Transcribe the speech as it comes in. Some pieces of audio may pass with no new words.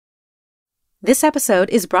This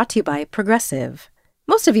episode is brought to you by Progressive.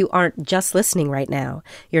 Most of you aren't just listening right now.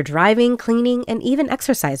 You're driving, cleaning, and even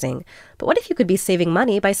exercising. But what if you could be saving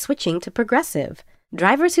money by switching to Progressive?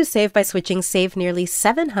 Drivers who save by switching save nearly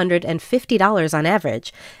 $750 on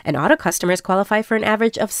average, and auto customers qualify for an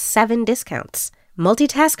average of 7 discounts.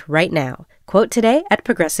 Multitask right now. Quote today at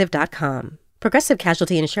Progressive.com. Progressive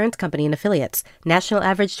Casualty Insurance Company and Affiliates. National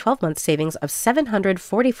average 12-month savings of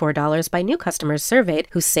 $744 by new customers surveyed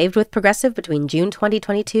who saved with Progressive between June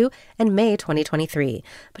 2022 and May 2023.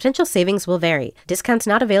 Potential savings will vary. Discounts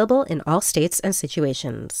not available in all states and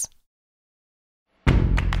situations.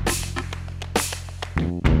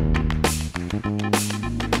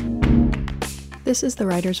 This is The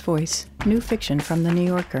Writer's Voice, new fiction from The New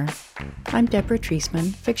Yorker. I'm Deborah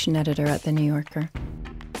Treisman, fiction editor at The New Yorker.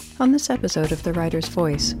 On this episode of The Writer's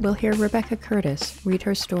Voice, we'll hear Rebecca Curtis read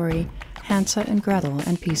her story, Hansa and Gretyl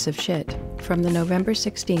and Piece of Shit, from the November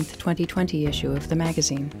 16, 2020 issue of the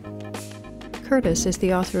magazine. Curtis is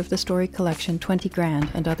the author of the story collection 20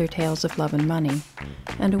 Grand and Other Tales of Love and Money,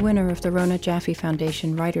 and a winner of the Rona Jaffe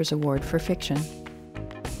Foundation Writers Award for Fiction.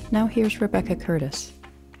 Now here's Rebecca Curtis.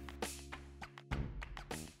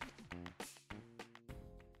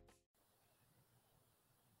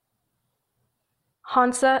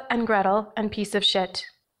 Hansa and Gretyl and Piece of Shit.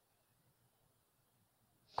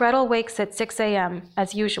 Gretyl wakes at 6 a.m.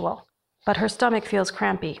 as usual, but her stomach feels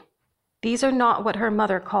crampy. These are not what her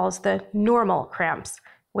mother calls the normal cramps,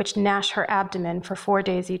 which gnash her abdomen for 4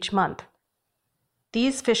 days each month.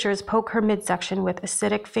 These fissures poke her midsection with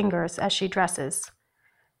acidic fingers as she dresses.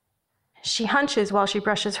 She hunches while she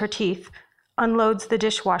brushes her teeth, unloads the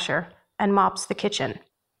dishwasher, and mops the kitchen.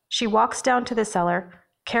 She walks down to the cellar,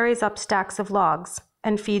 carries up stacks of logs,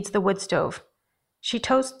 and feeds the wood stove. She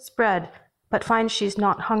toasts bread, but finds she's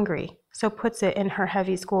not hungry, so puts it in her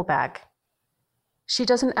heavy school bag. She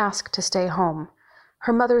doesn't ask to stay home.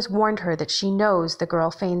 Her mother's warned her that she knows the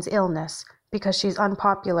girl feigns illness because she's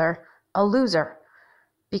unpopular, a loser,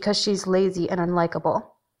 because she's lazy and unlikable.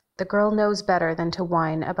 The girl knows better than to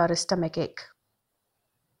whine about a stomachache.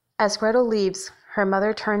 As Gretyl leaves, her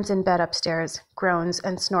mother turns in bed upstairs, groans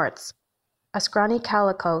and snorts. A scrawny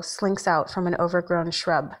calico slinks out from an overgrown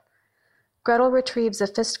shrub. Gretyl retrieves a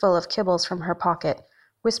fistful of kibbles from her pocket,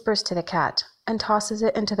 whispers to the cat, and tosses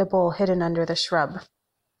it into the bowl hidden under the shrub.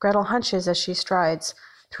 Gretyl hunches as she strides,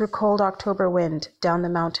 through cold October wind, down the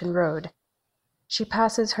mountain road. She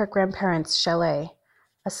passes her grandparents' chalet.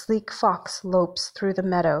 A sleek fox lopes through the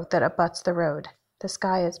meadow that abuts the road. The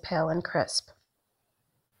sky is pale and crisp.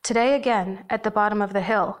 Today again, at the bottom of the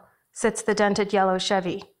hill, sits the dented yellow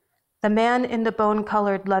Chevy. The man in the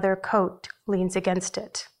bone-colored leather coat leans against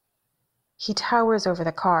it. He towers over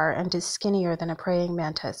the car and is skinnier than a praying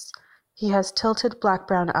mantis. He has tilted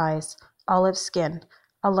black-brown eyes, olive skin,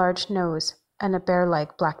 a large nose, and a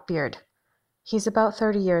bear-like black beard. He's about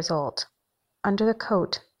 30 years old. Under the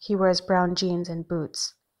coat, he wears brown jeans and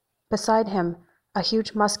boots. Beside him, a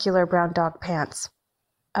huge muscular brown dog pants.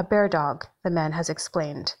 A bear dog, the man has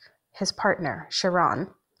explained. His partner, Sharon.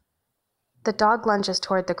 The dog lunges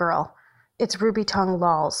toward the girl. Its ruby tongue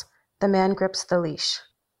lolls. The man grips the leash.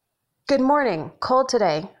 "Good morning. Cold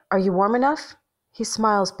today. Are you warm enough?" He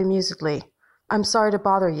smiles bemusedly. "I'm sorry to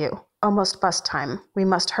bother you. Almost bus time. We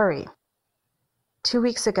must hurry." 2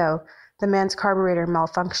 weeks ago, the man's carburetor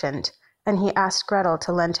malfunctioned, and he asked Gretyl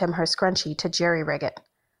to lend him her scrunchie to jerry-rig it.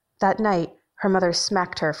 That night, her mother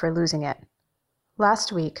smacked her for losing it.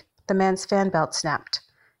 Last week, the man's fan belt snapped.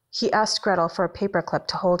 He asked Gretyl for a paperclip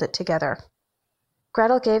to hold it together.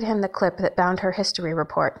 Gretyl gave him the clip that bound her history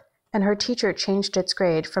report, and her teacher changed its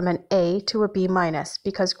grade from an A to a B-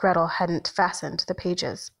 because Gretyl hadn't fastened the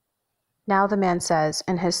pages. Now the man says,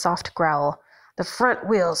 in his soft growl, "The front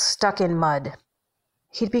wheel's stuck in mud."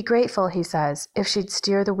 He'd be grateful, he says, if she'd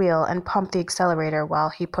steer the wheel and pump the accelerator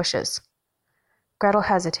while he pushes. Gretyl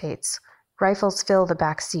hesitates. Rifles fill the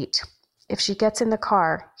back seat. If she gets in the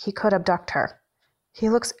car, he could abduct her. He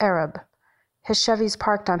looks Arab. His Chevy's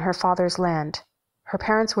parked on her father's land. Her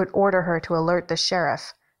parents would order her to alert the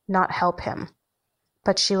sheriff, not help him.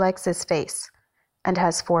 But she likes his face, and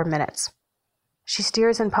has 4 minutes. She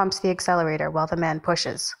steers and pumps the accelerator while the man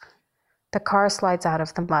pushes. The car slides out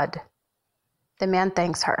of the mud. The man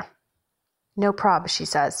thanks her. "No prob," she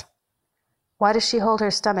says. "Why does she hold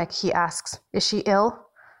her stomach?" he asks. "Is she ill?"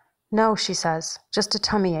 "No," she says, "just a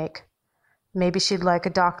tummy ache." "Maybe she'd like a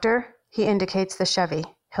doctor?" He indicates the Chevy.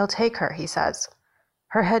 "He'll take her," he says.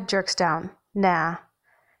 Her head jerks down. "Nah."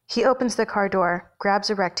 He opens the car door, grabs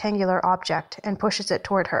a rectangular object, and pushes it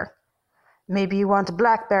toward her. "Maybe you want a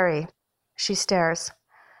BlackBerry." She stares.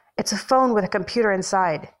 "It's a phone with a computer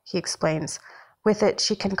inside," he explains. With it,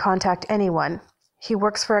 she can contact anyone. He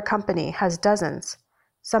works for a company, has dozens.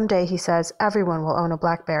 Someday, he says, everyone will own a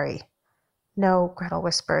BlackBerry. No, Gretyl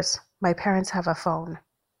whispers. My parents have a phone.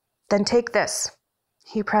 Then take this.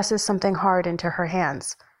 He presses something hard into her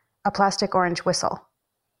hands, a plastic orange whistle.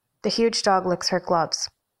 The huge dog licks her gloves.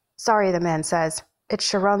 Sorry, the man says. It's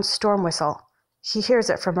Sharon's storm whistle. He hears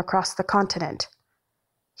it from across the continent.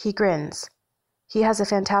 He grins. He has a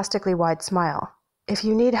fantastically wide smile. If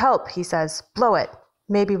you need help, he says, blow it.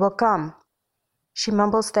 Maybe we'll come. She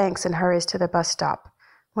mumbles thanks and hurries to the bus stop.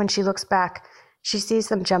 When she looks back, she sees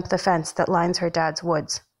them jump the fence that lines her dad's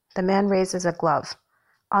woods. The man raises a glove.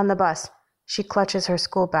 On the bus, she clutches her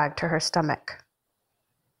school bag to her stomach.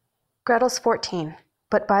 Gretyl's 14,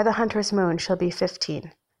 but by the hunter's moon she'll be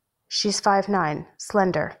 15. She's 5'9",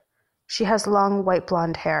 slender. She has long white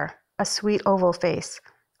blonde hair, a sweet oval face,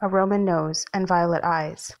 a Roman nose, and violet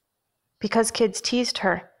eyes. Because kids teased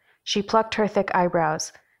her, she plucked her thick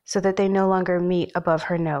eyebrows so that they no longer meet above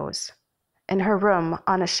her nose. In her room,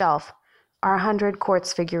 on a shelf, are 100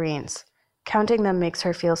 quartz figurines. Counting them makes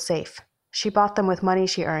her feel safe. She bought them with money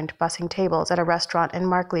she earned bussing tables at a restaurant in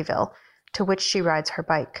Markleyville, to which she rides her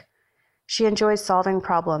bike. She enjoys solving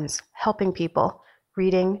problems, helping people,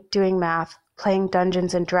 reading, doing math, playing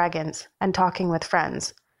Dungeons and Dragons, and talking with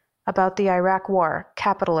friends about the Iraq War,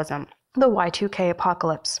 capitalism, the Y2K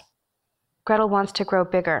apocalypse. Gretyl wants to grow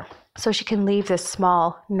bigger, so she can leave this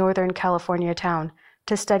small, Northern California town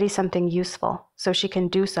to study something useful, so she can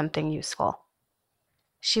do something useful.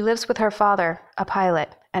 She lives with her father, a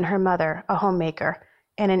pilot, and her mother, a homemaker,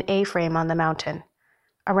 in an A-frame on the mountain.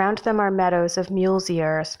 Around them are meadows of mule's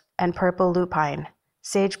ears and purple lupine,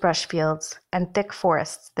 sagebrush fields, and thick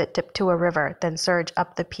forests that dip to a river, then surge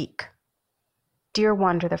up the peak. Deer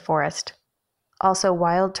wander the forest. Also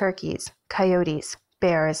wild turkeys, coyotes,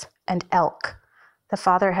 bears, and elk. The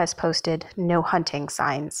father has posted no hunting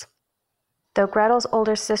signs. Though Gretyl's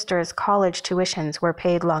older sister's college tuitions were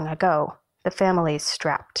paid long ago, the family's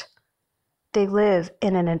strapped. They live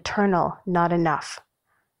in an eternal not enough.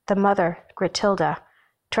 The mother, Gretilda,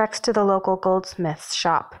 treks to the local goldsmith's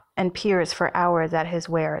shop and peers for hours at his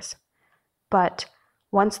wares. But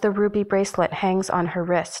once the ruby bracelet hangs on her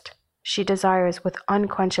wrist, she desires with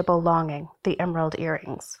unquenchable longing the emerald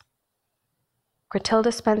earrings.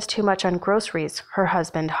 Gretilda spends too much on groceries, her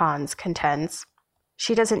husband Hans contends.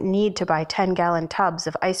 She doesn't need to buy 10-gallon tubs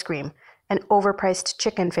of ice cream and overpriced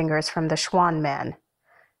chicken fingers from the Schwan man.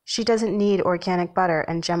 She doesn't need organic butter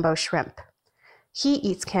and jumbo shrimp. He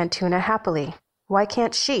eats canned tuna happily. Why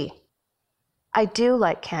can't she? I do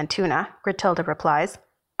like canned tuna, Gretilda replies.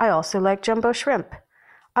 I also like jumbo shrimp.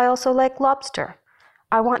 I also like lobster.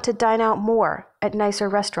 I want to dine out more at nicer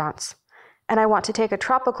restaurants. And I want to take a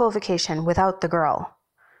tropical vacation without the girl.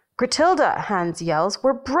 Gretilda, Hans yells,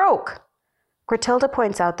 we're broke! Gretilda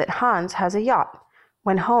points out that Hans has a yacht.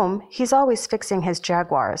 When home, he's always fixing his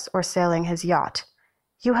Jaguars or sailing his yacht.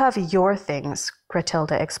 You have your things,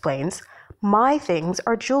 Gretilda explains. My things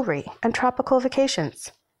are jewelry and tropical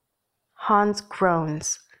vacations. Hans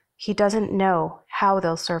groans. He doesn't know how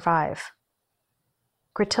they'll survive.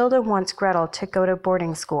 Gretilda wants Gretyl to go to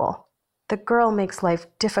boarding school. The girl makes life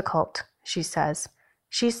difficult, she says.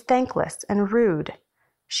 She's thankless and rude.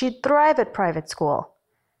 She'd thrive at private school.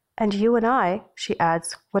 And you and I, she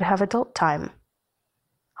adds, would have adult time.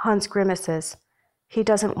 Hans grimaces. He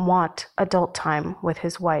doesn't want adult time with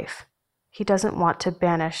his wife. He doesn't want to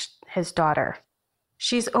banish his daughter.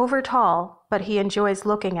 She's over tall, but he enjoys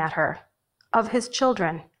looking at her. Of his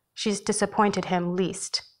children, she's disappointed him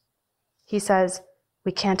least. He says,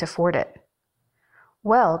 we can't afford it.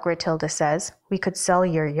 Well, Gretilda says, we could sell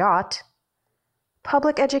your yacht.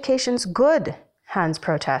 Public education's good, Hans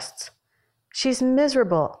protests. She's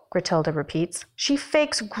miserable, Gretilda repeats. She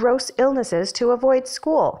fakes gross illnesses to avoid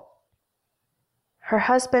school. Her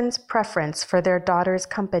husband's preference for their daughter's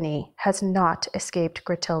company has not escaped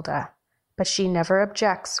Gretilda, but she never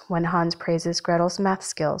objects when Hans praises Gretyl's math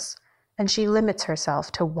skills, and she limits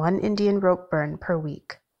herself to 1 Indian rope burn per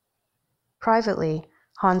week. Privately,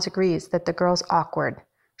 Hans agrees that the girl's awkward.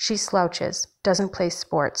 She slouches, doesn't play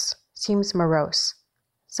sports, seems morose.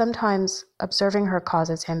 Sometimes observing her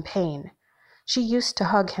causes him pain. She used to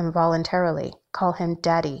hug him voluntarily, call him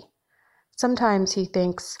daddy. Sometimes he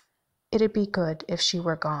thinks it'd be good if she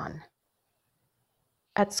were gone.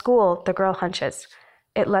 At school, the girl hunches.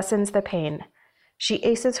 It lessens the pain. She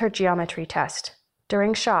aces her geometry test.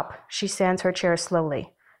 During shop, she sands her chair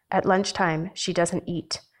slowly. At lunchtime, she doesn't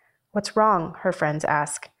eat. What's wrong? Her friends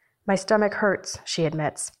ask. My stomach hurts, she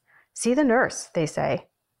admits. See the nurse, they say.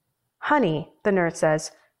 Honey, the nurse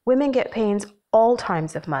says, women get pains all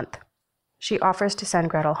times of month. She offers to send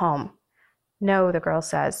Gretyl home. No, the girl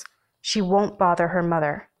says. She won't bother her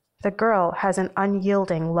mother. The girl has an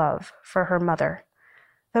unyielding love for her mother.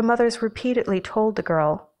 The mothers repeatedly told the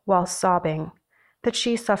girl, while sobbing, that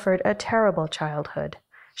she suffered a terrible childhood.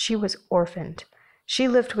 She was orphaned. She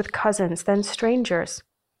lived with cousins, then strangers,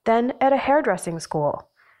 then at a hairdressing school.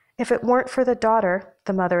 If it weren't for the daughter,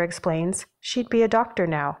 the mother explains, she'd be a doctor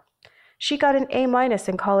now. She got an A-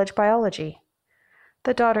 in college biology.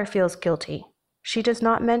 The daughter feels guilty. She does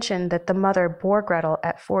not mention that the mother bore Gretyl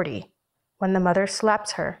at 40. When the mother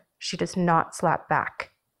slaps her, she does not slap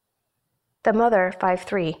back. The mother,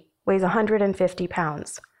 5'3", weighs 150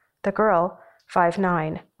 pounds. The girl,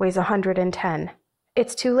 5'9", weighs 110.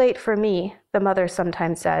 It's too late for me, the mother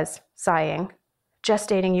sometimes says, sighing.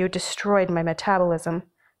 Gestating you destroyed my metabolism.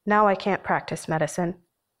 Now I can't practice medicine.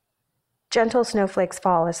 Gentle snowflakes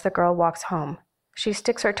fall as the girl walks home. She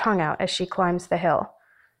sticks her tongue out as she climbs the hill.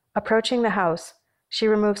 Approaching the house, she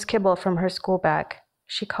removes kibble from her school bag.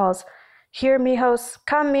 She calls, "Here, mijos,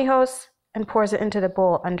 come, mijos," and pours it into the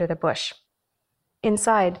bowl under the bush.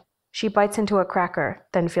 Inside, she bites into a cracker,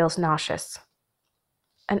 then feels nauseous.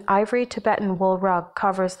 An ivory Tibetan wool rug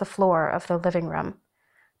covers the floor of the living room.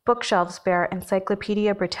 Bookshelves bear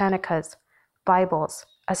Encyclopedia Britannicas, Bibles,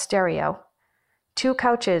 a stereo. 2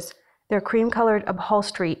 couches, their cream-colored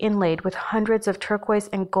upholstery inlaid with hundreds of turquoise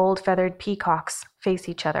and gold-feathered peacocks, face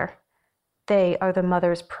each other. They are the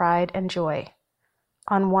mother's pride and joy.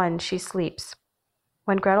 On one, she sleeps.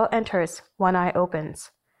 When Gretyl enters, one eye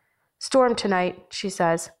opens. "Storm tonight," she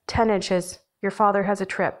says. 10 inches. Your father has a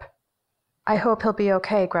trip. "I hope he'll be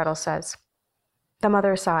okay," Gretyl says. The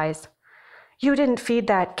mother sighs. "You didn't feed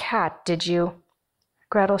that cat, did you?"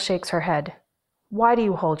 Gretyl shakes her head. "Why do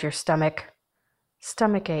you hold your stomach?"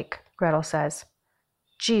 "Stomachache," Gretyl says.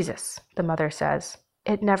 "Jesus," the mother says.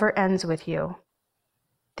 "It never ends with you."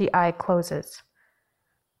 The eye closes.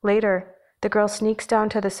 Later, the girl sneaks down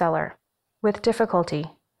to the cellar. With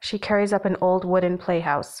difficulty, she carries up an old wooden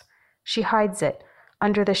playhouse. She hides it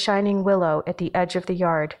under the shining willow at the edge of the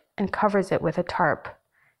yard and covers it with a tarp.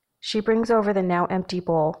 She brings over the now empty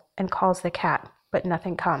bowl and calls the cat, but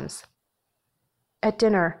nothing comes. At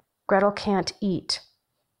dinner, Gretyl can't eat.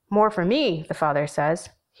 "More for me," the father says.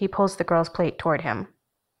 He pulls the girl's plate toward him.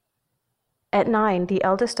 At 9, the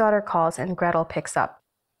eldest daughter calls and Gretyl picks up.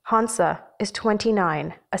 Hansa is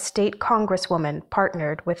 29, a state congresswoman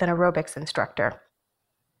partnered with an aerobics instructor.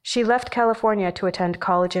 She left California to attend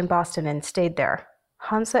college in Boston and stayed there.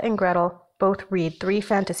 Hansa and Gretyl both read 3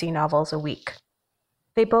 fantasy novels a week.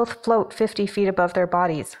 They both float 50 feet above their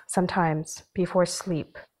bodies, sometimes, before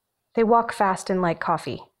sleep. They walk fast and like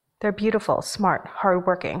coffee. They're beautiful, smart,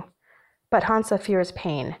 hard-working. But Hansa fears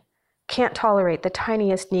pain, can't tolerate the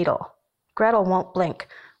tiniest needle. Gretyl won't blink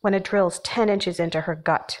when it drills 10 inches into her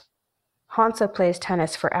gut. Hansa plays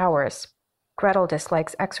tennis for hours. Gretyl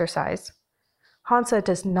dislikes exercise. Hansa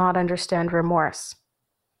does not understand remorse.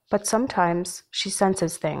 But sometimes she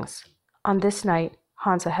senses things. On this night,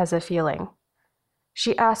 Hansa has a feeling.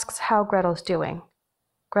 She asks how Gretyl's doing.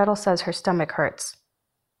 Gretyl says her stomach hurts.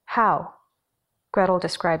 "How?" Gretyl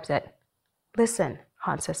describes it. "Listen,"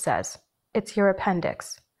 Hansa says. "It's your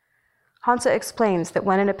appendix." Hansa explains that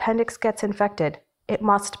when an appendix gets infected, it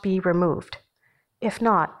must be removed. If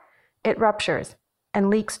not, it ruptures and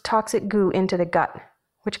leaks toxic goo into the gut,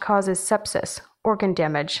 which causes sepsis, organ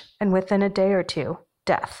damage, and within a day or 2,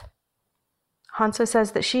 death. Hansa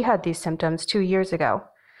says that she had these symptoms 2 years ago.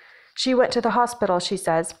 She went to the hospital, she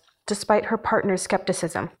says, despite her partner's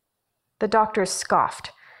skepticism. The doctors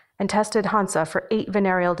scoffed and tested Hansa for 8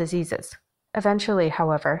 venereal diseases. Eventually,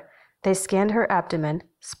 however, they scanned her abdomen,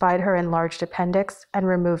 spied her enlarged appendix, and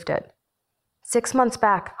removed it. 6 months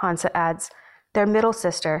back, Hansa adds, their middle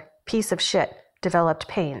sister, piece of shit, developed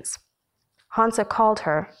pains. Hansa called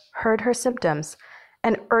her, heard her symptoms,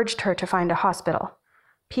 and urged her to find a hospital.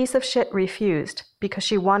 Piece of shit refused because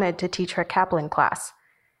she wanted to teach her Kaplan class.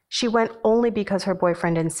 She went only because her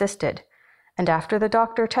boyfriend insisted, and after the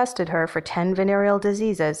doctor tested her for 10 venereal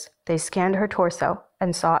diseases, they scanned her torso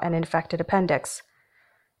and saw an infected appendix.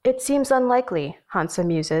 It seems unlikely, Hansa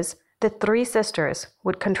muses, that 3 sisters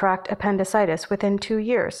would contract appendicitis within 2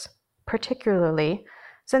 years, particularly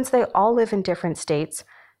since they all live in different states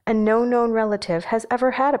and no known relative has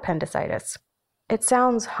ever had appendicitis. It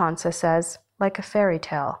sounds, Hansa says, like a fairy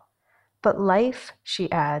tale. But life,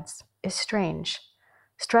 she adds, is strange.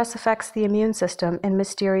 Stress affects the immune system in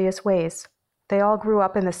mysterious ways. They all grew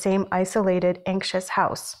up in the same isolated, anxious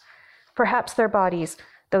house. Perhaps their bodies,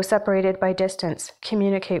 though separated by distance,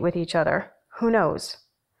 communicate with each other. Who knows?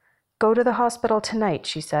 Go to the hospital tonight,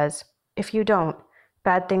 she says. If you don't,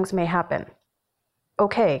 bad things may happen.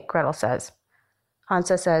 Okay, Gretyl says.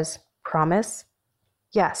 Hansa says, Promise?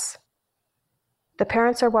 Yes. The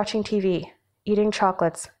parents are watching TV, eating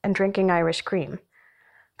chocolates, and drinking Irish cream.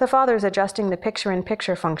 The father's adjusting the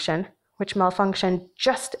picture-in-picture function, which malfunctioned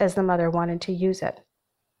just as the mother wanted to use it.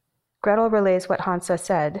 Gretyl relays what Hansa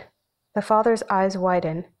said. The father's eyes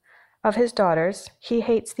widen. Of his daughters, he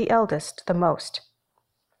hates the eldest the most.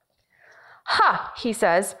 Ha, he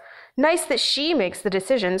says. Nice that she makes the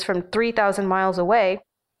decisions from 3,000 miles away.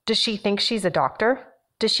 Does she think she's a doctor?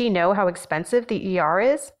 Does she know how expensive the ER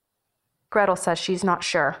is? Gretyl says she's not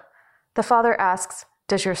sure. The father asks,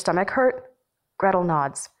 Does your stomach hurt? Gretyl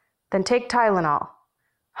nods. Then take Tylenol.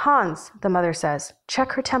 Hans, the mother says,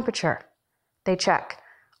 check her temperature. They check.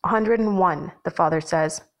 101, the father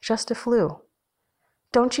says, just a flu.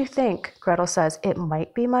 Don't you think, Gretyl says, it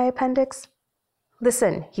might be my appendix?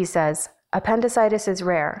 Listen, he says, appendicitis is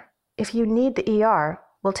rare. If you need the ER,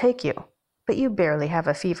 we'll take you. But you barely have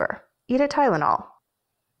a fever. Eat a Tylenol.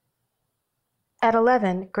 At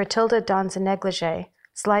 11, Gretilda dons a negligee,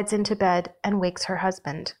 slides into bed, and wakes her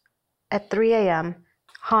husband. At 3 a.m.,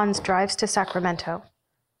 Hans drives to Sacramento.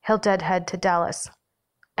 He'll deadhead to Dallas.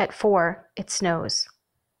 At 4, it snows.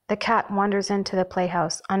 The cat wanders into the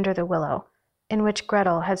playhouse under the willow, in which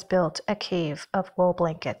Gretyl has built a cave of wool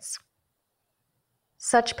blankets.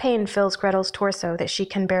 Such pain fills Gretyl's torso that she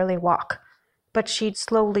can barely walk, but she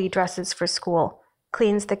slowly dresses for school,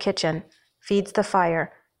 cleans the kitchen, feeds the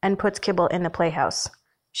fire, and puts kibble in the playhouse.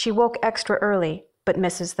 She woke extra early, but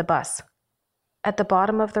misses the bus. At the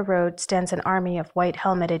bottom of the road stands an army of white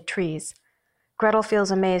helmeted trees. Gretyl feels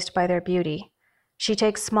amazed by their beauty. She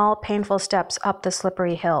takes small, painful steps up the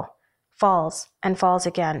slippery hill, falls, and falls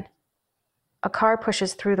again. A car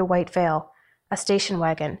pushes through the white veil, a station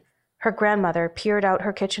wagon. Her grandmother peered out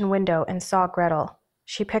her kitchen window and saw Gretyl.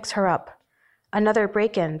 She picks her up. Another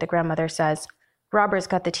break-in, the grandmother says. Robbers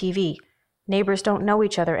got the TV. Neighbors don't know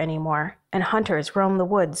each other anymore, and hunters roam the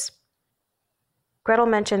woods. Gretyl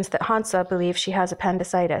mentions that Hansa believes she has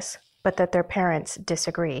appendicitis, but that their parents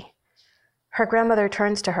disagree. Her grandmother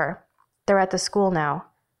turns to her. They're at the school now,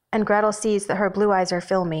 and Gretyl sees that her blue eyes are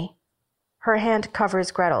filmy. Her hand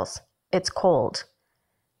covers Gretyl's. It's cold.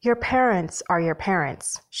 Your parents are your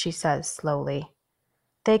parents, she says slowly.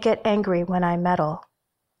 They get angry when I meddle.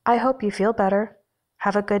 I hope you feel better.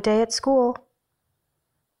 Have a good day at school.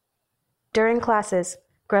 During classes,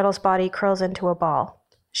 Gretyl's body curls into a ball.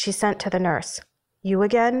 She's sent to the nurse. You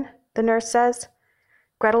again? The nurse says.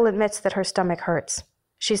 Gretyl admits that her stomach hurts.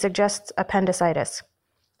 She suggests appendicitis.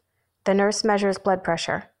 The nurse measures blood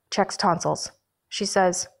pressure, checks tonsils. She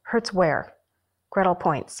says, hurts where? Gretyl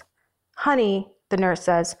points. Honey, the nurse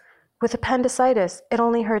says, with appendicitis, it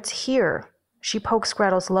only hurts here. She pokes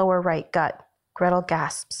Gretyl's lower right gut. Gretyl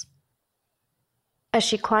gasps. As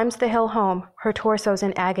she climbs the hill home, her torso's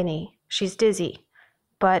in agony. She's dizzy.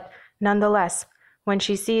 But, nonetheless, when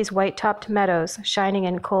she sees white-topped meadows shining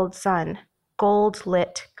in cold sun,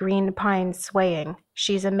 gold-lit green pines swaying,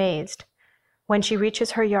 she's amazed. When she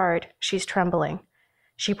reaches her yard, she's trembling.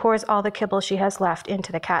 She pours all the kibble she has left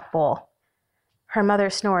into the cat bowl. Her mother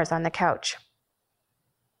snores on the couch.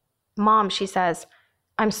 Mom, she says,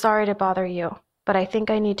 I'm sorry to bother you, but I think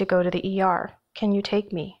I need to go to the ER. Can you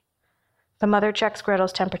take me? The mother checks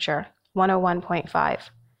Gretyl's temperature, 101.5.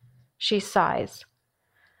 She sighs.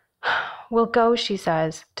 We'll go, she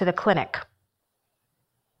says, to the clinic.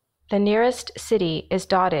 The nearest city is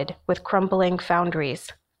dotted with crumbling foundries,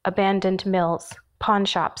 abandoned mills, pawn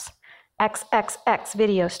shops, XXX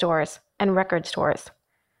video stores, and record stores.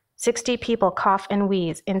 60 people cough and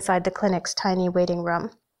wheeze inside the clinic's tiny waiting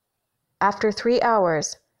room. After 3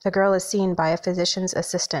 hours, the girl is seen by a physician's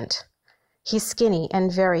assistant. He's skinny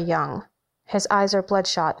and very young. His eyes are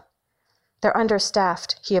bloodshot. They're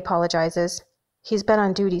understaffed, he apologizes. He's been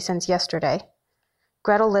on duty since yesterday.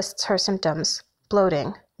 Gretyl lists her symptoms: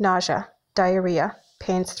 bloating, nausea, diarrhea,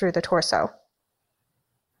 pains through the torso.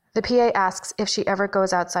 The PA asks if she ever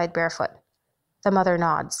goes outside barefoot. The mother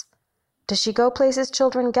nods. Does she go places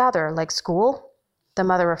children gather, like school? The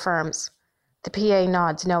mother affirms. The PA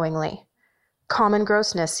nods knowingly. Common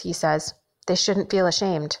grossness, he says. They shouldn't feel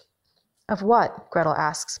ashamed. Of what? Gretyl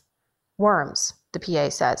asks. Worms, the PA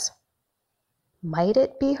says. Might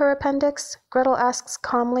it be her appendix? Gretyl asks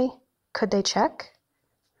calmly. Could they check?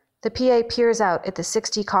 The PA peers out at the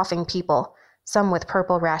 60 coughing people, some with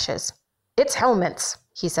purple rashes. It's helminths,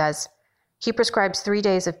 he says. He prescribes 3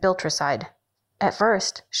 days of Biltricide. At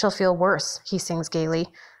first, she'll feel worse, he sings gaily,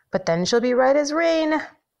 but then she'll be right as rain.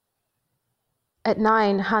 At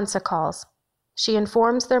 9, Hansa calls. She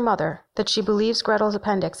informs their mother that she believes Gretyl's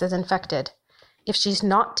appendix is infected. If she's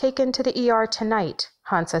not taken to the ER tonight,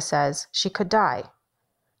 Hansa says, she could die.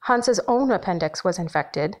 Hansa's own appendix was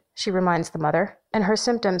infected, she reminds the mother, and her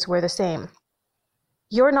symptoms were the same.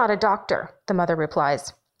 You're not a doctor, the mother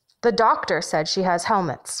replies. The doctor said she has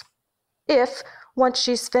helminths. If, once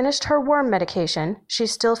she's finished her worm medication, she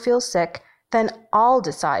still feels sick, then I'll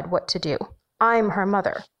decide what to do. I'm her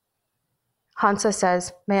mother. Hansa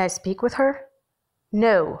says, May I speak with her?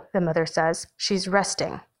 No, the mother says. She's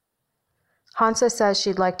resting. Hansa says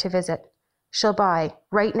she'd like to visit. She'll buy,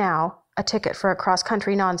 right now, a ticket for a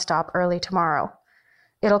cross-country nonstop early tomorrow.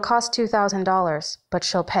 It'll cost $2,000, but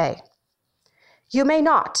she'll pay. You may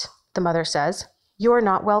not, the mother says. You're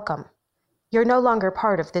not welcome. You're no longer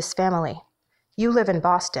part of this family. You live in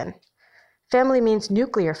Boston. Family means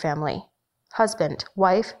nuclear family. Husband,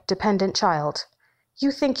 wife, dependent child.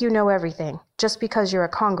 You think you know everything just because you're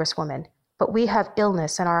a congresswoman, but we have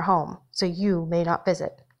illness in our home, so you may not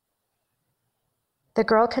visit. The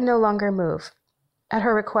girl can no longer move. At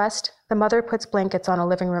her request, the mother puts blankets on a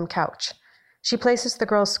living room couch. She places the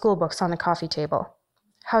girl's school books on the coffee table.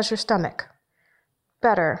 How's your stomach?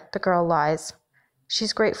 Better, the girl lies.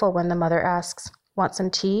 She's grateful when the mother asks, Want some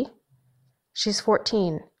tea? She's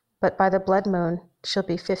 14, but by the blood moon, she'll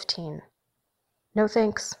be 15. No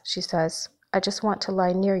thanks, she says. I just want to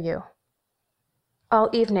lie near you. All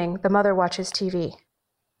evening, the mother watches TV.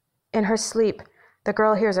 In her sleep, the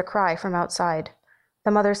girl hears a cry from outside.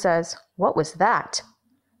 The mother says, What was that?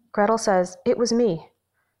 Gretyl says, It was me.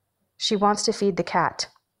 She wants to feed the cat.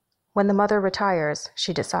 When the mother retires,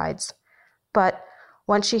 she decides. But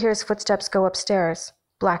once she hears footsteps go upstairs,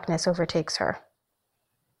 blackness overtakes her.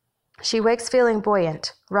 She wakes feeling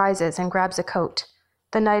buoyant, rises and grabs a coat.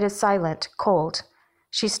 The night is silent, cold.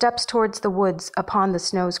 She steps towards the woods upon the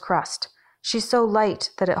snow's crust. She's so light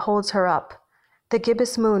that it holds her up. The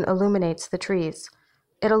gibbous moon illuminates the trees.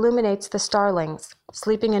 It illuminates the starlings,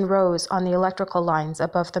 sleeping in rows on the electrical lines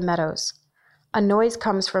above the meadows. A noise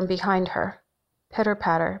comes from behind her.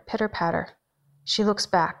 Pitter-patter, pitter-patter. She looks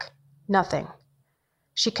back. Nothing.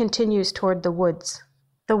 She continues toward the woods.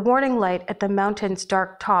 The warning light at the mountain's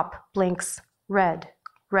dark top blinks red,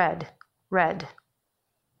 red, red.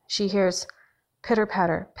 She hears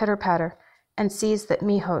pitter-patter, pitter-patter, and sees that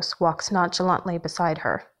Mijos walks nonchalantly beside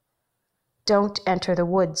her. Don't enter the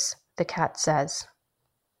woods, the cat says.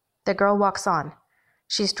 The girl walks on.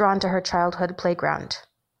 She's drawn to her childhood playground.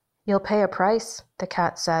 You'll pay a price, the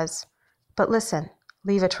cat says. But listen,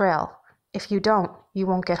 leave a trail. If you don't, you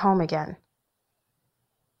won't get home again.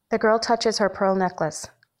 The girl touches her pearl necklace,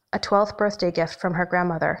 a 12th birthday gift from her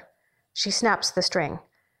grandmother. She snaps the string.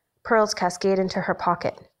 Pearls cascade into her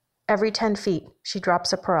pocket. Every 10 feet, she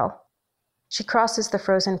drops a pearl. She crosses the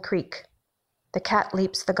frozen creek. The cat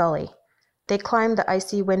leaps the gully. They climb the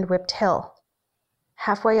icy wind-whipped hill.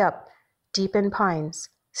 Halfway up, deep in pines,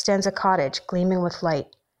 stands a cottage gleaming with light.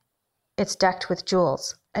 It's decked with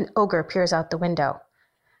jewels. An ogre peers out the window.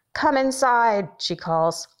 Come inside, she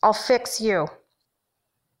calls. I'll fix you.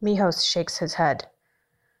 Mijos shakes his head.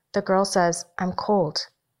 The girl says, I'm cold.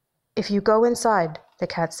 If you go inside, the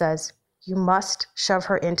cat says, you must shove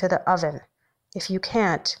her into the oven. If you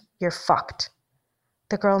can't, you're fucked.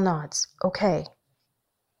 The girl nods. Okay.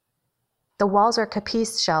 The walls are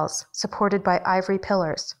capice shells supported by ivory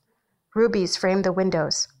pillars. Rubies frame the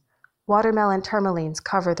windows. Watermelon tourmalines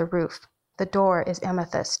cover the roof. The door is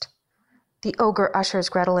amethyst. The ogre ushers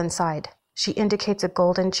Gretyl inside. She indicates a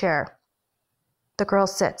golden chair. The girl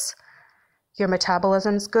sits. Your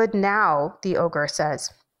metabolism's good now, the ogre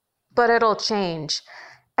says. But it'll change.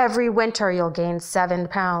 Every winter you'll gain 7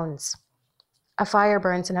 pounds. A fire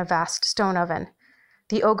burns in a vast stone oven.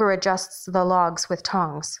 The ogre adjusts the logs with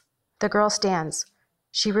tongs. The girl stands.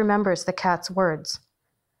 She remembers the cat's words.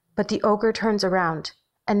 But the ogre turns around,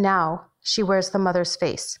 and now she wears the mother's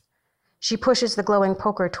face. She pushes the glowing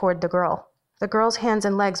poker toward the girl. The girl's hands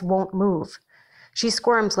and legs won't move. She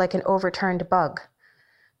squirms like an overturned bug.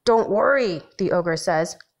 Don't worry, the ogre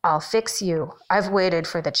says. I'll fix you. I've waited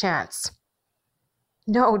for the chance.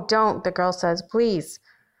 No, don't, the girl says. Please.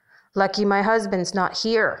 Lucky my husband's not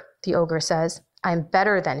here, the ogre says. I'm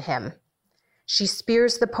better than him. She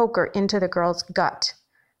spears the poker into the girl's gut.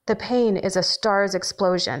 The pain is a star's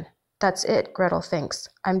explosion. That's it, Gretyl thinks.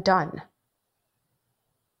 I'm done.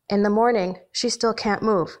 In the morning, she still can't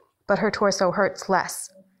move, but her torso hurts less.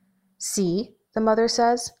 See, the mother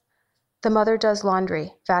says. The mother does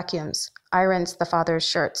laundry, vacuums, irons the father's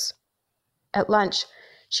shirts. At lunch,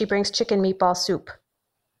 she brings chicken meatball soup.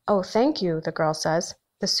 Oh, thank you, the girl says.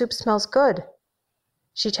 The soup smells good.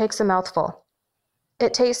 She takes a mouthful.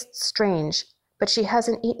 It tastes strange, but she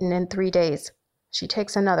hasn't eaten in 3 days. She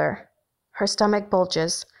takes another. Her stomach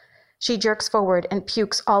bulges. She jerks forward and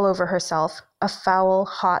pukes all over herself, a foul,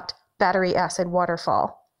 hot, battery acid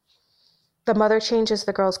waterfall. The mother changes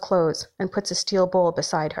the girl's clothes and puts a steel bowl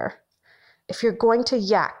beside her. If you're going to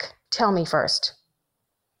yak, tell me first.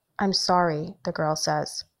 I'm sorry, the girl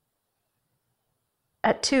says.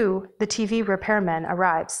 At 2, the TV repairman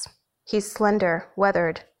arrives. He's slender,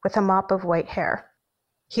 weathered, with a mop of white hair.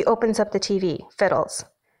 He opens up the TV, fiddles.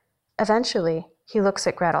 Eventually, he looks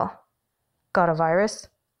at Gretyl. Got a virus?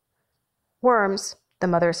 Worms, the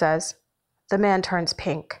mother says. The man turns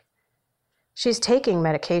pink. She's taking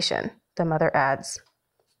medication, the mother adds.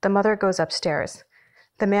 The mother goes upstairs.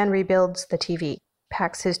 The man rebuilds the TV,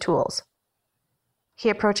 packs his tools. He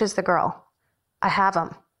approaches the girl. I have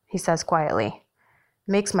 'em, he says quietly.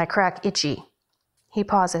 Makes my crack itchy. He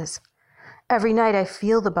pauses. Every night I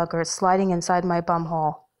feel the buggers sliding inside my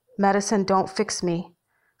bumhole. Medicine don't fix me.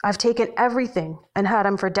 I've taken everything and had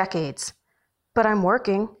 'em for decades. But I'm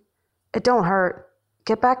working. It don't hurt.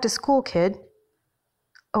 Get back to school, kid.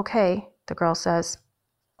 Okay, the girl says.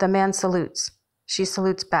 The man salutes. She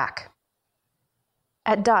salutes back.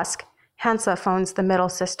 At dusk, Hansa phones the middle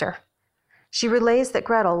sister. She relays that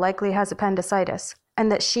Gretyl likely has appendicitis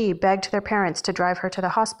and that she begged their parents to drive her to the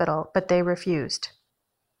hospital, but they refused.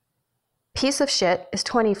 Piece of Shit is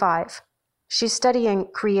 25. She's studying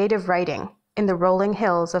creative writing in the rolling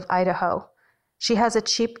hills of Idaho. She has a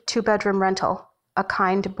cheap 2-bedroom rental, a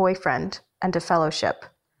kind boyfriend, and a fellowship.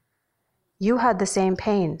 You had the same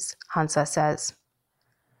pains, Hansa says.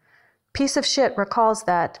 Piece of Shit recalls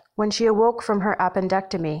that when she awoke from her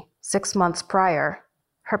appendectomy 6 months prior,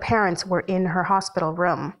 her parents were in her hospital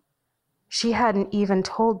room. She hadn't even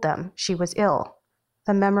told them she was ill.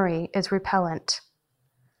 The memory is repellent.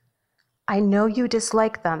 I know you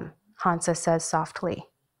dislike them, Hansa says softly.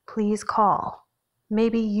 Please call.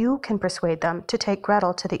 Maybe you can persuade them to take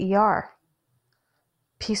Gretyl to the ER.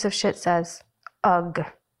 Piece of Shit says, ugh.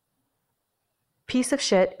 Piece of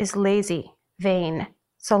Shit is lazy, vain,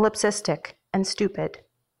 solipsistic, and stupid.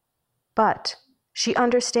 But she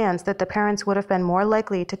understands that the parents would have been more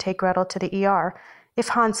likely to take Gretyl to the ER if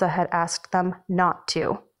Hansa had asked them not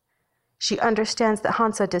to. She understands that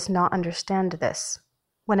Hansa does not understand this.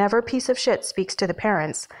 Whenever Piece of Shit speaks to the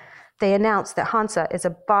parents, they announce that Hansa is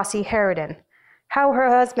a bossy harridan. How her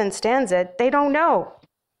husband stands it, they don't know.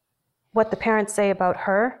 What the parents say about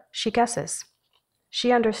her, she guesses.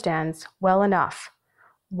 She understands well enough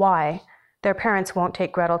why their parents won't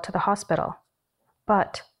take Gretyl to the hospital.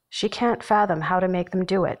 But she can't fathom how to make them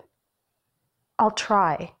do it. I'll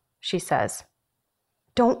try, she says.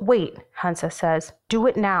 Don't wait, Hansa says. Do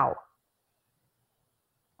it now.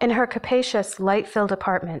 In her capacious, light-filled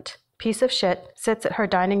apartment, Piece of Shit sits at her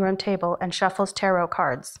dining room table and shuffles tarot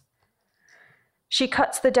cards. She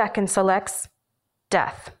cuts the deck and selects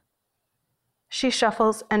death. She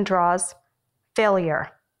shuffles and draws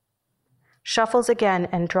failure. Shuffles again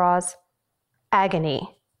and draws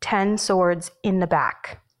agony, 10 swords in the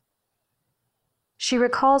back. She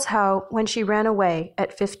recalls how, when she ran away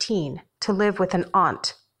at 15 to live with an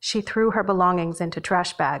aunt, she threw her belongings into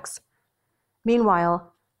trash bags.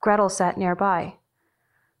 Meanwhile, Gretyl sat nearby.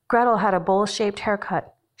 Gretyl had a bowl-shaped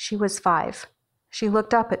haircut. She was 5. She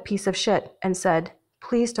looked up at Piece of Shit and said,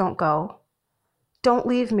 "Please don't go." "Don't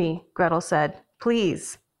leave me," Gretyl said.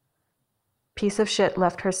 "Please." Piece of Shit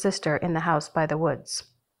left her sister in the house by the woods.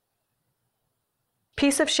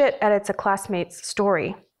 Piece of Shit edits a classmate's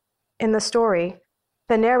story. In the story,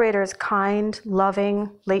 the narrator's kind,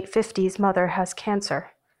 loving, late 50s mother has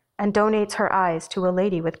cancer and donates her eyes to a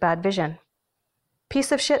lady with bad vision.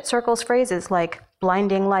 Piece of Shit circles phrases like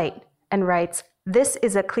blinding light and writes, "This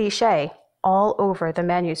is a cliché," all over the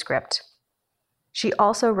manuscript. She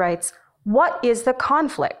also writes, "What is the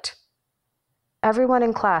conflict?" Everyone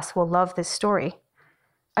in class will love this story.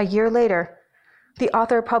 A year later, the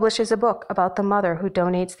author publishes a book about the mother who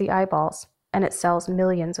donates the eyeballs, and it sells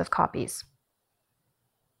millions of copies.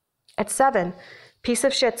 At 7, Piece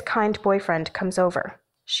of Shit's kind boyfriend comes over.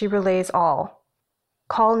 She relays all.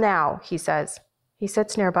 "Call now," he says. He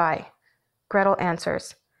sits nearby. Gretyl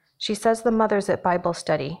answers. She says the mother's at Bible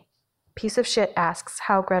study. Piece of Shit asks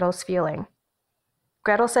how Gretyl's feeling.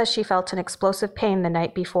 Gretyl says she felt an explosive pain the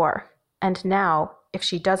night before, and now, if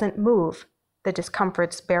she doesn't move, the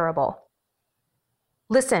discomfort's bearable.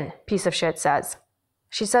 "Listen," Piece of Shit says.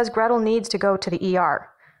 She says Gretyl needs to go to the ER.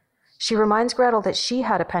 She reminds Gretyl that she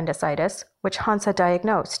had appendicitis, which Hansa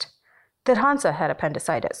diagnosed, that Hansa had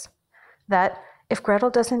appendicitis, that if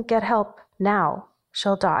Gretyl doesn't get help now,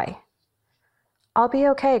 she'll die. "I'll be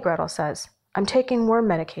okay," Gretyl says. "I'm taking worm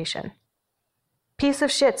medication." Piece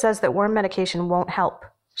of Shit says that worm medication won't help.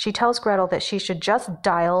 She tells Gretyl that she should just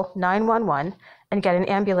dial 911 and get an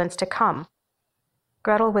ambulance to come.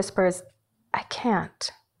 Gretyl whispers, "I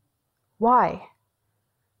can't." "Why?"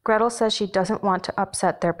 Gretel says she doesn't want to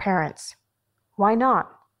upset their parents. Why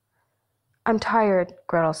not? I'm tired,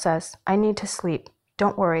 Gretel says. I need to sleep.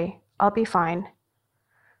 Don't worry. I'll be fine.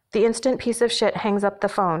 The instant piece of shit hangs up the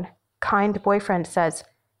phone. Kind boyfriend says,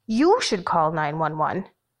 You should call 911.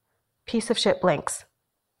 Piece of shit blinks.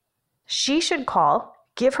 She should call,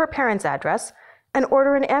 give her parents' address, and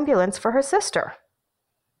order an ambulance for her sister.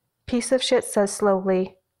 Piece of shit says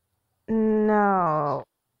slowly, No.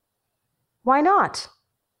 Why not?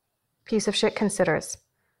 Piece of shit considers.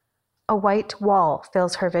 A white wall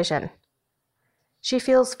fills her vision. She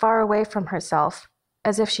feels far away from herself,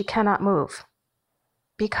 as if she cannot move.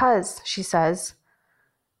 Because, she says,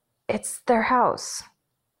 it's their house.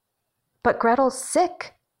 But Gretel's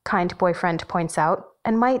sick, kind boyfriend points out,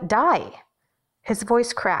 and might die. His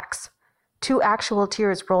voice cracks. 2 actual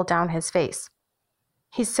tears roll down his face.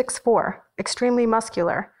 He's 6'4", extremely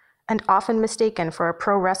muscular, and often mistaken for a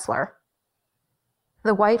pro wrestler.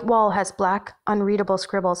 The white wall has black, unreadable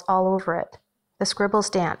scribbles all over it. The scribbles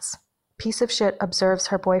dance. Piece of shit observes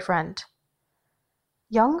her boyfriend.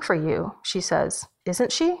 Young for you, she says,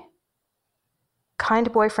 isn't she?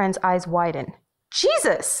 Kind boyfriend's eyes widen.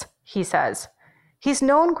 Jesus, he says. He's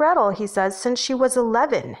known Gretel, he says, since she was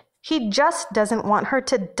 11. He just doesn't want her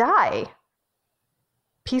to die.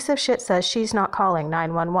 Piece of shit says she's not calling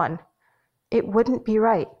 911. It wouldn't be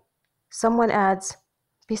right. Someone adds,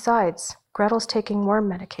 besides, Gretel's taking worm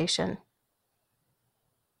medication.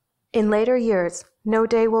 In later years, no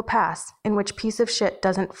day will pass in which piece of shit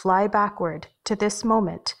doesn't fly backward to this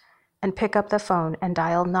moment and pick up the phone and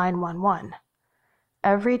dial 911.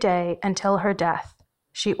 Every day until her death,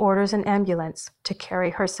 she orders an ambulance to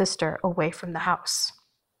carry her sister away from the house.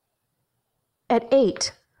 At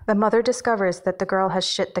 8, the mother discovers that the girl has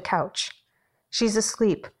shit the couch. She's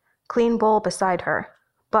asleep, clean bowl beside her,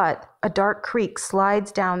 but a dark creak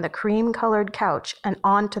slides down the cream-colored couch and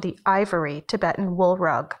onto the ivory Tibetan wool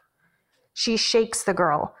rug. She shakes the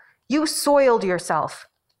girl. You soiled yourself.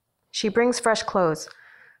 She brings fresh clothes,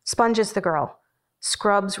 sponges the girl,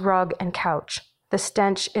 scrubs rug and couch. The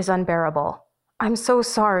stench is unbearable. I'm so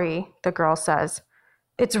sorry, the girl says.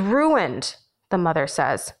 It's ruined, the mother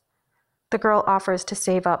says. The girl offers to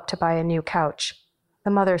save up to buy a new couch.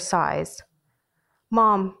 The mother sighs.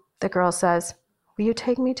 Mom, the girl says, will you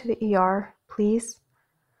take me to the ER, please?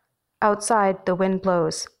 Outside, the wind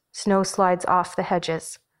blows. Snow slides off the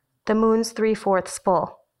hedges. The moon's 3/4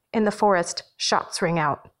 full. In the forest, shots ring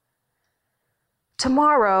out.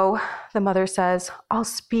 Tomorrow, the mother says, I'll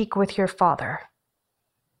speak with your father.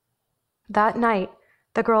 That night,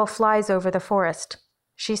 the girl flies over the forest.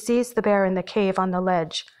 She sees the bear in the cave on the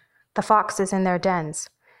ledge, the foxes in their dens,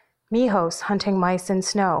 Mijos hunting mice in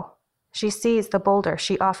snow. She sees the boulder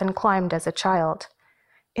she often climbed as a child.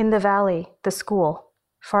 In the valley, the school.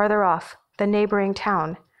 Farther off, the neighboring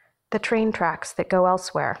town, the train tracks that go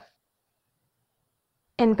elsewhere.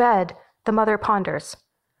 In bed, the mother ponders.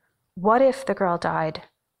 What if the girl died?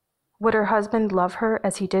 Would her husband love her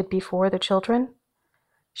as he did before the children?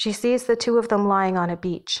 She sees the 2 of them lying on a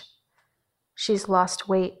beach. She's lost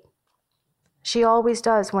weight. She always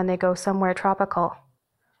does when they go somewhere tropical.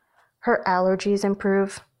 Her allergies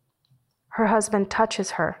improve. Her husband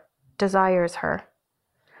touches her, desires her.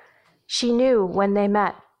 She knew when they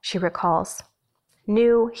met, she recalls.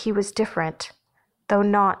 Knew he was different, though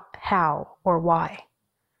not how or why.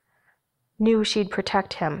 Knew she'd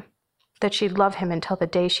protect him, that she'd love him until the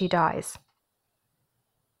day she dies.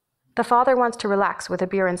 The father wants to relax with a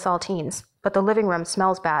beer and saltines, but the living room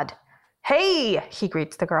smells bad. Hey, he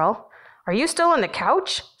greets the girl. Are you still on the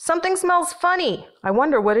couch? Something smells funny. I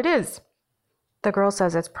wonder what it is. The girl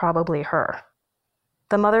says it's probably her.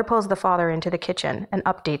 The mother pulls the father into the kitchen and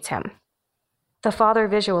updates him. The father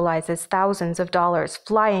visualizes thousands of dollars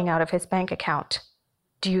flying out of his bank account.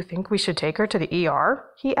 Do you think we should take her to the ER?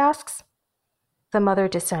 He asks. The mother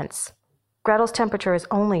dissents. Gretel's temperature is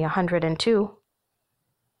only 102.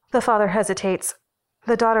 The father hesitates.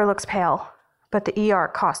 The daughter looks pale, but the ER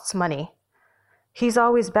costs money. He's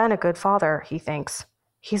always been a good father, he thinks.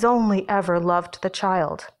 He's only ever loved the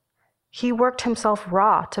child. He worked himself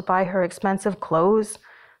raw to buy her expensive clothes,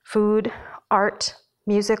 food, art,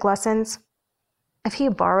 music lessons. If he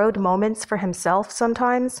borrowed moments for himself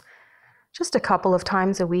sometimes, just a couple of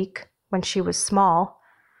times a week when she was small,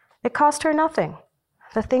 it cost her nothing.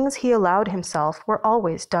 The things he allowed himself were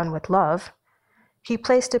always done with love. He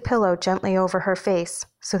placed a pillow gently over her face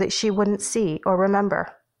so that she wouldn't see or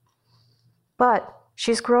remember. But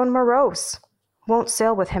she's grown morose, won't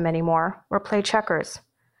sail with him anymore or play checkers.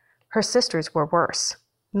 Her sisters were worse,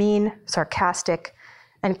 mean, sarcastic,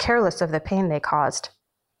 and careless of the pain they caused.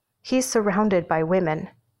 He's surrounded by women.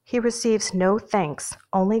 He receives no thanks,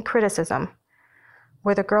 only criticism.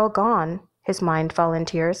 Were the girl gone, his mind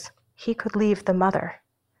volunteers, he could leave the mother.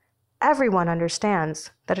 Everyone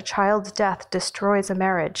understands that a child's death destroys a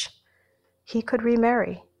marriage. He could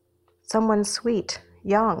remarry. Someone sweet,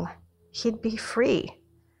 young. He'd be free.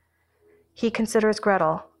 He considers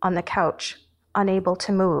Gretyl on the couch, unable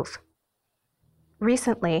to move.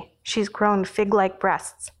 Recently, she's grown fig-like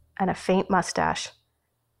breasts and a faint mustache.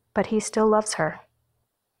 But he still loves her.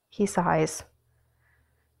 He sighs.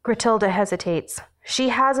 Gretilda hesitates. She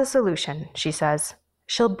has a solution, she says.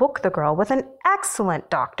 She'll book the girl with an excellent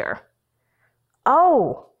doctor.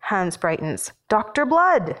 Oh, Hans brightens. Dr.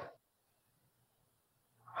 Blood.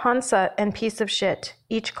 Hansa and Piece of Shit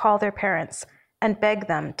each call their parents and beg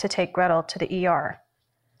them to take Gretyl to the ER.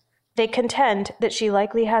 They contend that she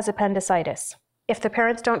likely has appendicitis. If the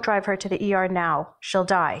parents don't drive her to the ER now, she'll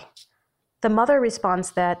die. The mother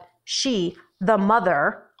responds that she, the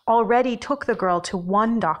mother, already took the girl to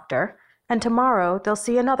one doctor, and tomorrow they'll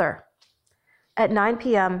see another. At 9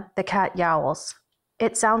 p.m., the cat yowls.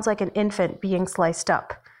 It sounds like an infant being sliced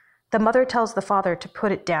up. The mother tells the father to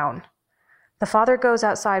put it down. The father goes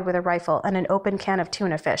outside with a rifle and an open can of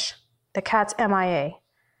tuna fish. The cat's MIA.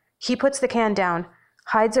 He puts the can down,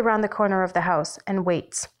 hides around the corner of the house, and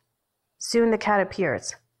waits. Soon the cat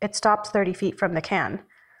appears. It stops 30 feet from the can.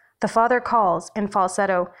 The father calls in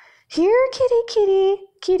falsetto, "Here, kitty, kitty,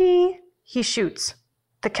 kitty." He shoots.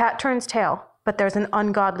 The cat turns tail, but there's an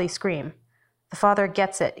ungodly scream. The father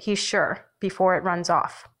gets it, he's sure, before it runs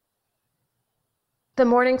off. The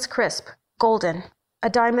morning's crisp, golden. A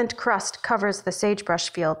diamond crust covers the sagebrush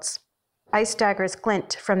fields. Ice daggers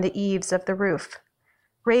glint from the eaves of the roof.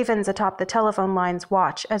 Ravens atop the telephone lines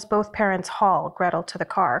watch as both parents haul Gretyl to the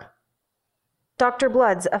car. Dr.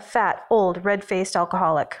 Blood's a fat, old, red-faced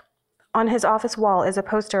alcoholic. On his office wall is a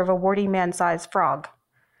poster of a warty man-sized frog.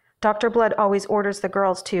 Dr. Blood always orders the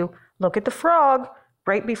girls to look at the frog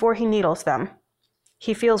right before he needles them.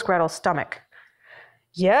 He feels Gretyl's stomach.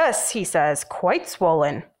 "Yes," he says, "quite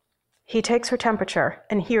swollen." He takes her temperature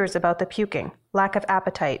and hears about the puking, lack of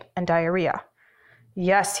appetite, and diarrhea.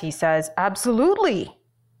 "Yes," he says, "absolutely."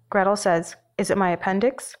 Gretyl says, "Is it my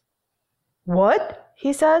appendix?" "What?"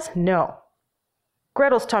 he says. "No."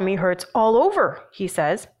 "Gretyl's tummy hurts all over," he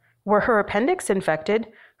says. "Were her appendix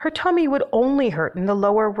infected, her tummy would only hurt in the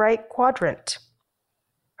lower right quadrant."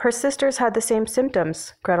 Her sisters had the same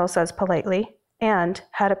symptoms, Gretyl says politely, and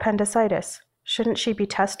had appendicitis. Shouldn't she be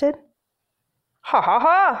tested? "Ha ha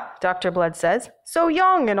ha," Dr. Blood says. "So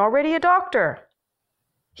young and already a doctor."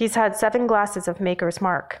 He's had 7 glasses of Maker's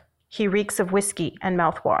Mark. He reeks of whiskey and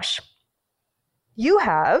mouthwash. "You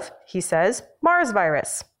have," he says, "Mars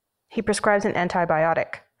virus." He prescribes an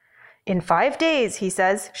antibiotic. "In 5 days," he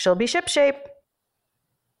says, "she'll be shipshape."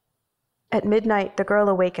 At midnight, the girl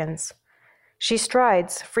awakens. She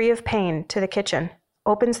strides, free of pain, to the kitchen,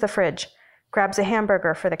 opens the fridge, grabs a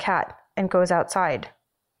hamburger for the cat, and goes outside.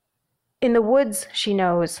 In the woods, she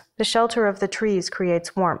knows, the shelter of the trees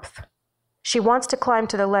creates warmth. She wants to climb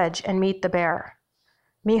to the ledge and meet the bear.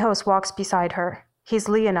 Mijos walks beside her. He's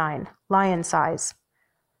leonine, lion size.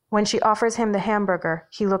 When she offers him the hamburger,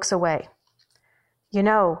 he looks away. "You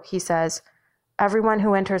know," he says, "everyone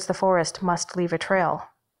who enters the forest must leave a trail."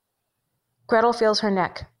 Gretyl feels her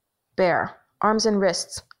neck. Bare. Arms and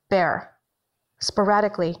wrists. Bare.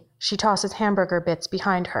 Sporadically, she tosses hamburger bits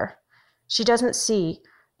behind her. She doesn't see,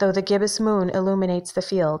 though the gibbous moon illuminates the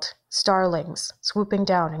field, starlings swooping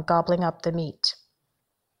down and gobbling up the meat.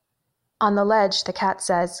 On the ledge, the cat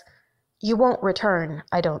says, "You won't return,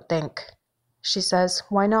 I don't think." She says,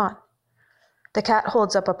 "Why not?" The cat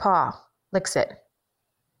holds up a paw, licks it.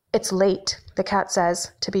 "It's late," the cat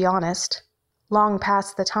says, "to be honest. Long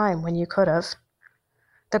past the time when you could have."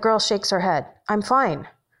 The girl shakes her head. "I'm fine."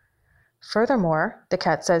 "Furthermore," the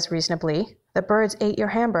cat says reasonably, "the birds ate your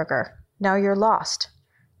hamburger. Now you're lost.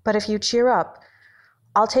 But if you cheer up,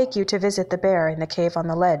 I'll take you to visit the bear in the cave on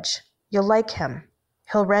the ledge. You'll like him.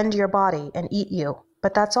 He'll rend your body and eat you,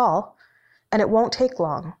 but that's all. And it won't take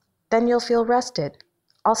long. Then you'll feel rested.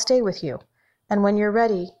 I'll stay with you. And when you're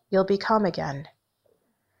ready, you'll be calm again."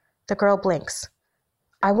 The girl blinks.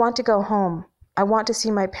 "I want to go home. I want to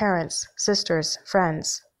see my parents, sisters,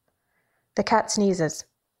 friends." The cat sneezes.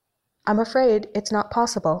 "I'm afraid it's not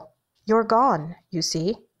possible. You're gone, you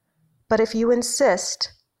see. But if you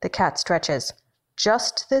insist," the cat stretches,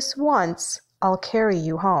 "just this once, I'll carry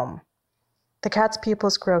you home." The cat's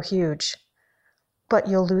pupils grow huge. "But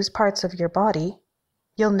you'll lose parts of your body.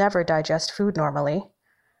 You'll never digest food normally.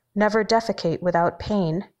 Never defecate without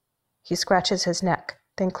pain." He scratches his neck,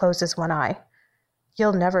 then closes one eye.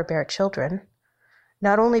 "You'll never bear children.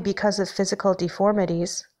 Not only because of physical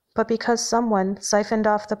deformities, but because someone siphoned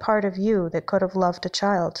off the part of you that could have loved a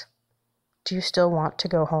child. Do you still want to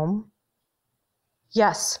go home?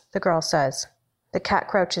 Yes, the girl says. The cat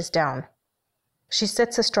crouches down. She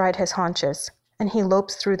sits astride his haunches, and he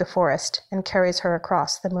lopes through the forest and carries her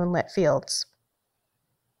across the moonlit fields.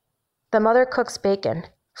 The mother cooks bacon,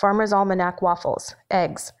 Farmer's Almanac waffles,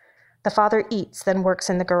 eggs. The father eats, then works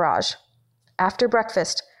in the garage. After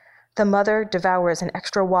breakfast, the mother devours an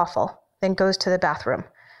extra waffle, then goes to the bathroom,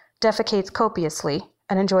 defecates copiously,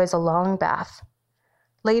 and enjoys a long bath.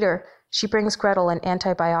 Later, she brings Gretyl an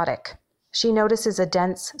antibiotic. She notices a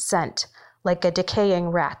dense scent, like a decaying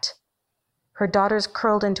rat. Her daughter's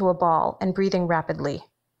curled into a ball and breathing rapidly.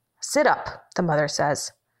 Sit up, the mother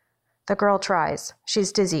says. The girl tries.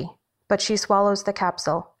 She's dizzy, but she swallows the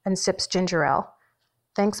capsule and sips ginger ale.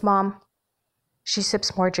 Thanks, Mom. She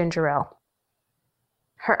sips more ginger ale.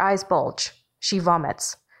 Her eyes bulge. She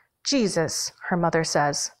vomits. Jesus, her mother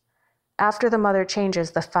says. After the mother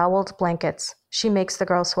changes the fouled blankets, she makes the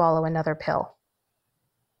girl swallow another pill.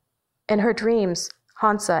 In her dreams,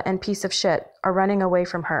 Hansa and Piece of Shit are running away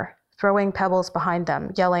from her, throwing pebbles behind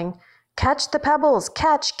them, yelling, "Catch the pebbles!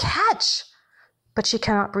 Catch! Catch!" But she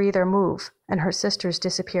cannot breathe or move, and her sisters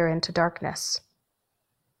disappear into darkness.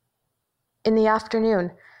 In the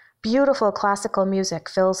afternoon, beautiful classical music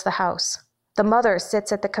fills the house. The mother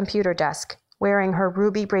sits at the computer desk, wearing her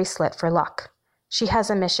ruby bracelet for luck. She has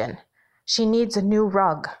a mission. She needs a new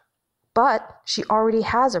rug. But she already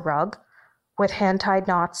has a rug, with hand-tied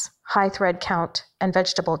knots, high thread count, and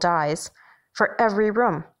vegetable dyes, for every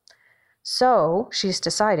room. So, she's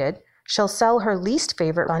decided, she'll sell her least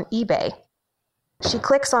favorite on eBay. She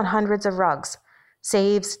clicks on hundreds of rugs,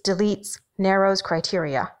 saves, deletes, narrows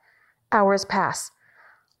criteria. Hours pass.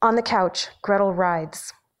 On the couch, Gretyl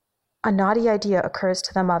writhes. A naughty idea occurs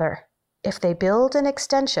to the mother. If they build an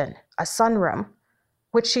extension, a sunroom,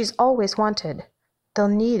 which she's always wanted, they'll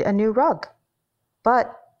need a new rug.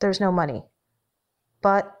 But there's no money.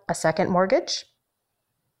 But a second mortgage?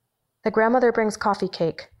 The grandmother brings coffee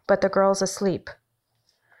cake, but the girl's asleep.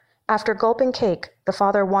 After gulping cake, the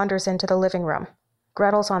father wanders into the living room.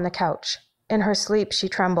 Gretyl's on the couch. In her sleep, she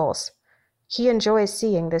trembles. He enjoys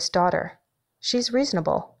seeing this daughter. She's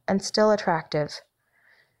reasonable and still attractive.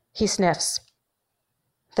 He sniffs.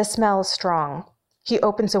 The smell's strong. He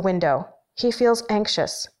opens a window. He feels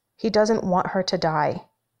anxious. He doesn't want her to die.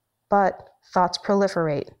 But thoughts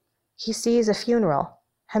proliferate. He sees a funeral,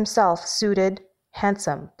 himself suited,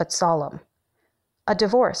 handsome, but solemn. A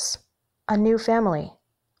divorce, a new family,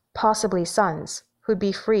 possibly sons who'd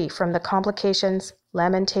be free from the complications,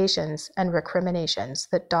 lamentations, and recriminations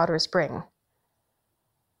that daughters bring.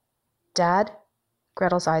 Dad?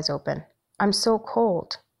 Gretyl's eyes open. I'm so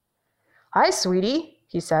cold. Hi, sweetie,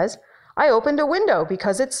 he says. I opened a window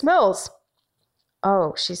because it smells.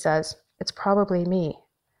 Oh, she says, it's probably me.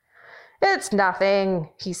 It's nothing,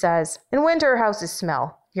 he says. In winter, houses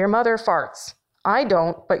smell. Your mother farts. I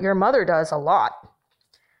don't, but your mother does a lot.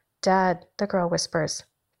 Dad, the girl whispers,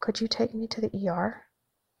 could you take me to the ER?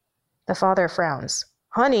 The father frowns.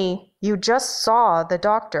 Honey, you just saw the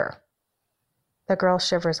doctor. The girl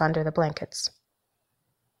shivers under the blankets.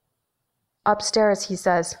 Upstairs, he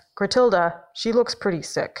says, Gretilda, she looks pretty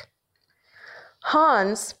sick.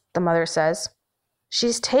 Hans, the mother says,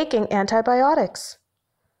 she's taking antibiotics.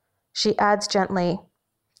 She adds gently,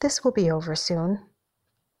 this will be over soon.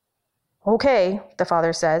 Okay, the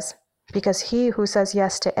father says, because he who says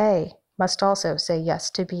yes to A must also say yes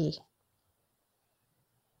to B.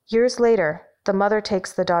 Years later, the mother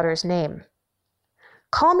takes the daughter's name.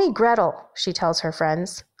 Call me Gretyl, she tells her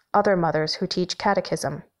friends, other mothers who teach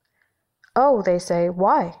catechism. Oh, they say,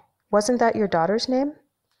 why? Wasn't that your daughter's name?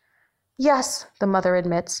 Yes, the mother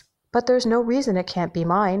admits, but there's no reason it can't be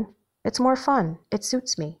mine. It's more fun. It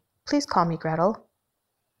suits me. Please call me Gretyl.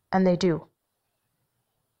 And they do.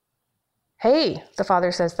 Hey, the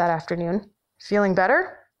father says that afternoon. Feeling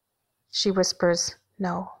better? She whispers,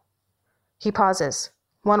 no. He pauses.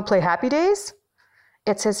 Want to play Happy Days?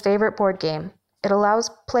 It's his favorite board game. It allows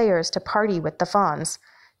players to party with the fawns,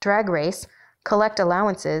 drag race, collect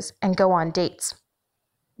allowances, and go on dates.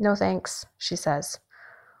 No thanks, she says.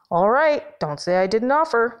 All right, don't say I didn't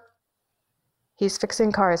offer. He's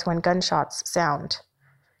fixing cars when gunshots sound.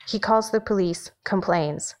 He calls the police,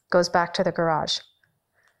 complains, goes back to the garage.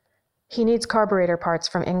 He needs carburetor parts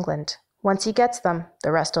from England. Once he gets them,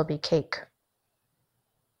 the rest will be cake.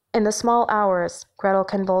 In the small hours, Gretyl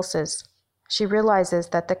convulses. She realizes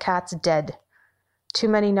that the cat's dead. Too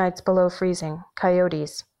many nights below freezing,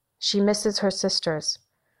 coyotes. She misses her sisters.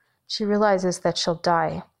 She realizes that she'll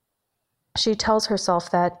die. She tells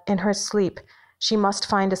herself that, in her sleep, she must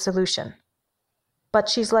find a solution. But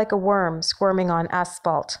she's like a worm squirming on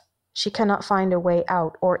asphalt. She cannot find a way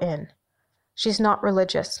out or in. She's not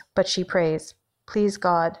religious, but she prays. Please,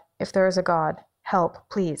 God, if there is a God, help,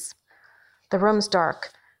 please. The room's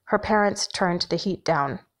dark. Her parents turned the heat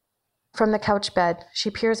down. From the couch bed,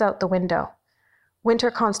 she peers out the window.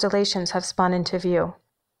 Winter constellations have spun into view.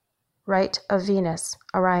 Right of Venus,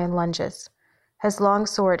 Orion lunges. His long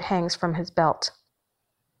sword hangs from his belt.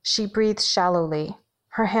 She breathes shallowly.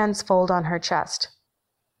 Her hands fold on her chest.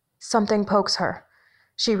 Something pokes her.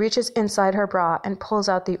 She reaches inside her bra and pulls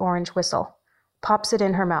out the orange whistle, pops it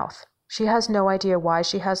in her mouth. She has no idea why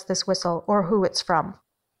she has this whistle or who it's from.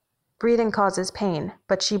 Breathing causes pain,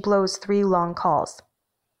 but she blows 3 long calls.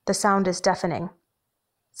 The sound is deafening.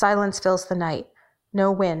 Silence fills the night.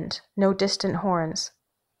 No wind, no distant horns.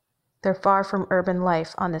 They're far from urban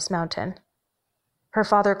life on this mountain. Her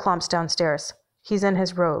father clomps downstairs. He's in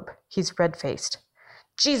his robe. He's red-faced.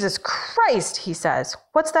 Jesus Christ, he says.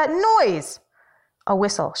 What's that noise? A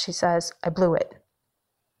whistle, she says. I blew it.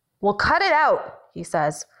 Well, cut it out, he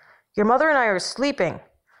says. Your mother and I are sleeping.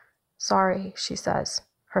 Sorry, she says.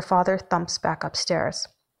 Her father thumps back upstairs.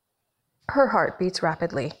 Her heart beats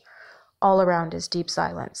rapidly. All around is deep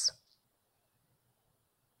silence.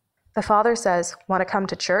 The father says, want to come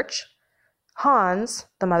to church? Hans,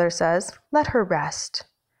 the mother says, let her rest.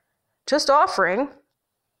 Just offering.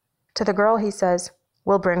 To the girl he says,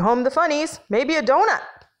 we'll bring home the funnies, maybe a donut.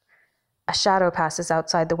 A shadow passes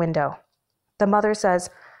outside the window. The mother says,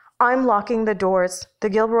 I'm locking the doors. The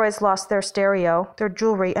Gilroys lost their stereo, their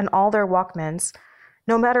jewelry, and all their Walkmans.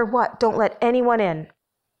 No matter what, don't let anyone in.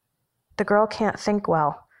 The girl can't think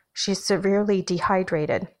well. She's severely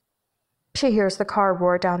dehydrated. She hears the car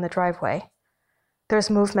roar down the driveway. There's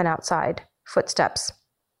movement outside, footsteps.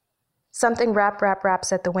 Something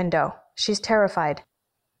raps at the window. She's terrified.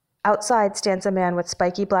 Outside stands a man with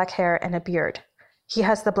spiky black hair and a beard. He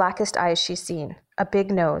has the blackest eyes she's seen, a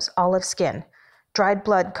big nose, olive skin. Dried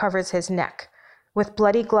blood covers his neck. With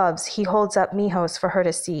bloody gloves, he holds up Mijos for her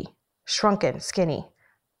to see, shrunken, skinny.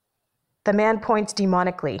 The man points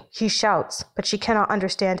demonically. He shouts, but she cannot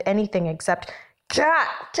understand anything except, cat,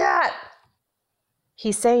 cat!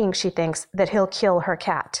 He's saying, she thinks, that he'll kill her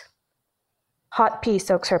cat. Hot pee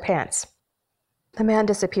soaks her pants. The man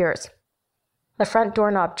disappears. The front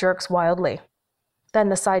doorknob jerks wildly. Then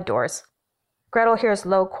the side doors. Gretyl hears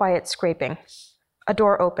low, quiet scraping. A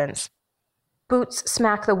door opens. Boots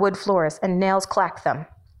smack the wood floors and nails clack them.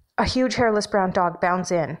 A huge hairless brown dog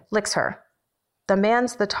bounds in, licks her. The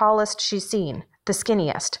man's the tallest she's seen, the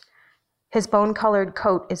skinniest. His bone-colored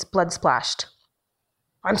coat is blood-splashed.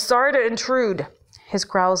 I'm sorry to intrude, his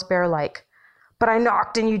growls bear-like. But I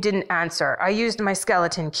knocked and you didn't answer. I used my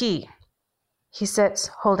skeleton key. He sits,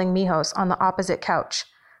 holding Mijos, on the opposite couch.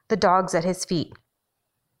 The dog's at his feet.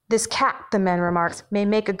 This cat, the man remarks, may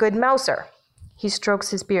make a good mouser. He strokes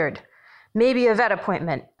his beard. Maybe a vet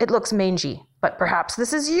appointment. It looks mangy. But perhaps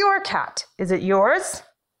this is your cat. Is it yours?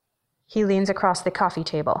 He leans across the coffee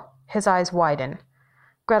table. His eyes widen.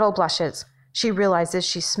 Gretyl blushes. She realizes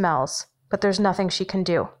she smells, but there's nothing she can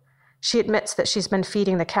do. She admits that she's been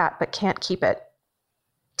feeding the cat but can't keep it.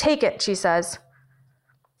 Take it, she says.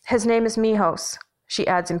 His name is Mijos, she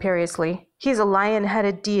adds imperiously. He's a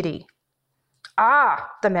lion-headed deity. Ah,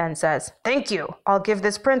 the man says. Thank you. I'll give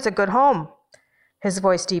this prince a good home. His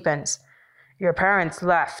voice deepens. Your parents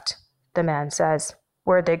left, the man says.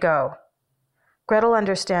 Where'd they go? Gretyl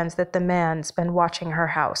understands that the man's been watching her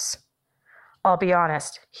house. I'll be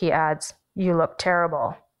honest, he adds. You look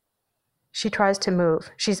terrible. She tries to move.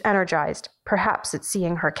 She's energized. Perhaps it's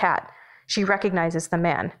seeing her cat. She recognizes the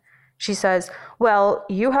man. She says, well,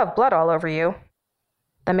 you have blood all over you.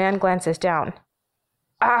 The man glances down.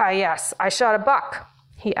 Ah, yes, I shot a buck.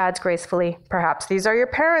 He adds gracefully, perhaps these are your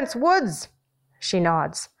parents' woods. She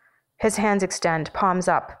nods. His hands extend, palms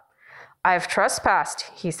up. I've trespassed,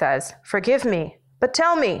 he says. Forgive me. But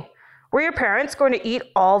tell me, were your parents going to eat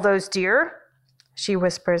all those deer? She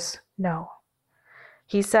whispers, no.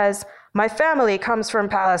 He says, my family comes from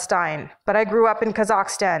Palestine, but I grew up in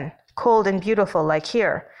Kazakhstan, cold and beautiful like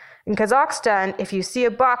here. In Kazakhstan, if you see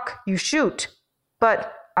a buck, you shoot.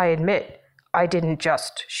 But I admit, I didn't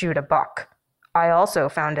just shoot a buck. I also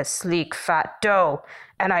found a sleek, fat doe,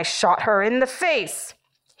 and I shot her in the face.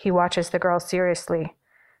 He watches the girl seriously.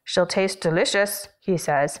 She'll taste delicious, he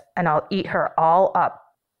says, and I'll eat her all up.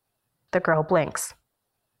 The girl blinks.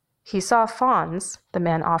 He saw fawns, the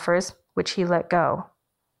man offers, which he let go.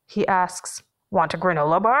 He asks, want a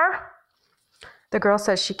granola bar? The girl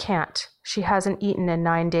says she can't. She hasn't eaten in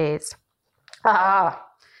 9 days. Ah!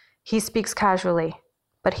 He speaks casually,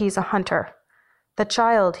 but he's a hunter. The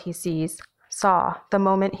child he saw, the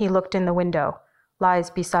moment he looked in the window, lies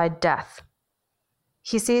beside death.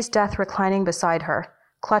 He sees death reclining beside her,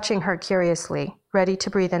 clutching her curiously, ready to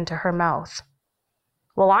breathe into her mouth.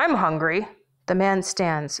 "Well, I'm hungry." The man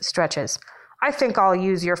stands, stretches. "I think I'll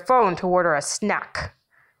use your phone to order a snack."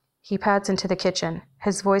 He pads into the kitchen.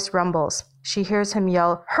 His voice rumbles. She hears him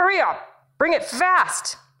yell, "Hurry up! Bring it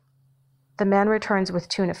fast!" The man returns with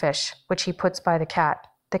tuna fish, which he puts by the cat.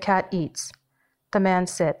 The cat eats. The man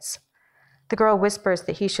sits. The girl whispers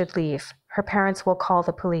that he should leave. Her parents will call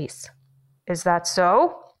the police. "Is that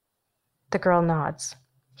so?" The girl nods.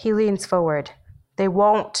 He leans forward. "They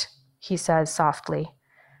won't," he says softly,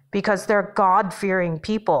 "because they're God-fearing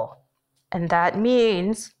people. And that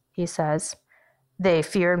means," he says, "they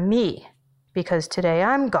fear me, because today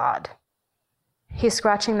I'm God." He's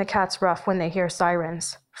scratching the cat's ruff when they hear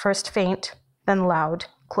sirens, first faint, then loud,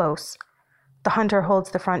 close. The hunter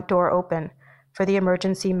holds the front door open for the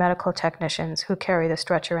emergency medical technicians who carry the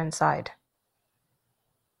stretcher inside.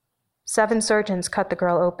 7 surgeons cut the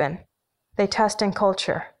girl open. They test and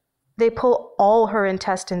culture. They pull all her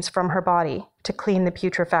intestines from her body to clean the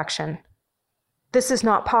putrefaction. "This is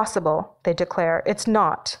not possible," they declare. "It's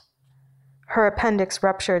not." Her appendix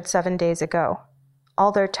ruptured 7 days ago.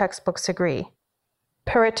 All their textbooks agree.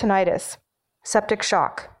 Peritonitis, septic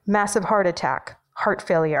shock, massive heart attack, heart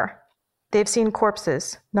failure. They've seen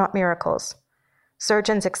corpses, not miracles.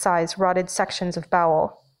 Surgeons excise rotted sections of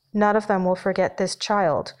bowel. None of them will forget this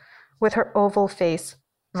child, with her oval face,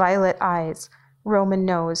 violet eyes, Roman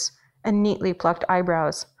nose, and neatly plucked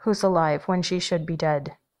eyebrows, who's alive when she should be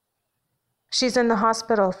dead. She's in the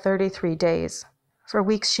hospital 33 days. For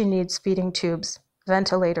weeks she needs feeding tubes,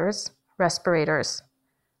 ventilators, respirators.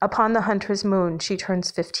 Upon the hunter's moon, she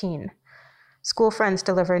turns 15. School friends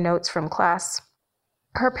deliver notes from class.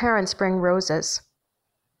 Her parents bring roses.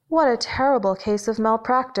 "What a terrible case of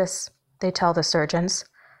malpractice," they tell the surgeons.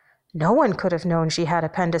 "No one could have known she had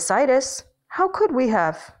appendicitis. How could we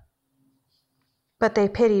have?" But they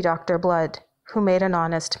pity Dr. Blood, who made an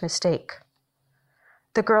honest mistake.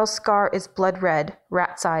 The girl's scar is blood red,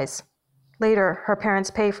 rat's eyes. Later, her parents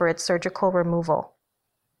pay for its surgical removal.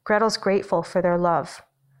 Gretel's grateful for their love.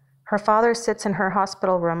 Her father sits in her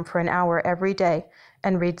hospital room for an hour every day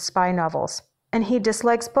and reads spy novels, and he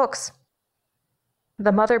dislikes books.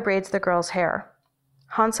 The mother braids the girl's hair.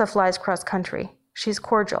 Hansa flies cross-country. She's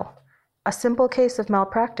cordial. "A simple case of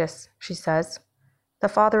malpractice," she says. The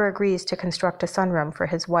father agrees to construct a sunroom for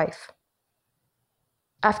his wife.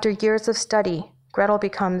 After years of study, Gretyl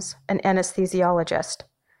becomes an anesthesiologist.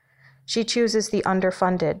 She chooses the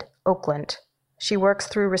underfunded Oakland. She works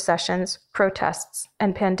through recessions, protests,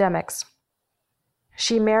 and pandemics.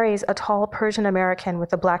 She marries a tall Persian American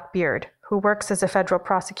with a black beard who works as a federal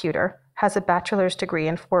prosecutor, has a bachelor's degree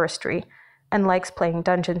in forestry, and likes playing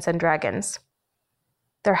Dungeons and Dragons.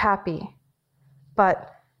 They're happy.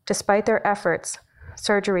 But despite their efforts,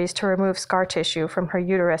 surgeries to remove scar tissue from her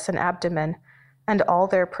uterus and abdomen, and all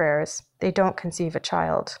their prayers, they don't conceive a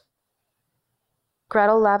child.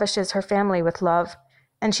 Gretyl lavishes her family with love,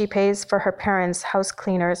 and she pays for her parents' house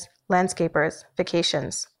cleaners, landscapers,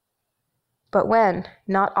 vacations. But when,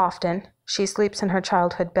 not often, she sleeps in her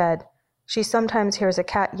childhood bed, she sometimes hears a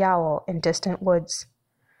cat yowl in distant woods.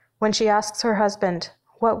 When she asks her husband,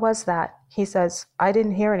 "What was that?" he says, "I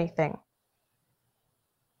didn't hear anything."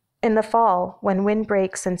 In the fall, when wind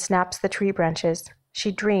breaks and snaps the tree branches,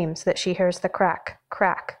 she dreams that she hears the crack,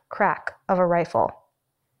 crack, crack of a rifle.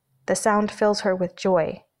 The sound fills her with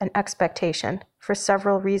joy and expectation for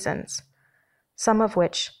several reasons, some of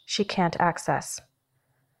which she can't access.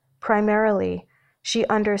 Primarily, she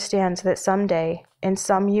understands that someday, in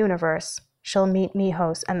some universe, she'll meet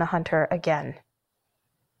Mijos and the hunter again.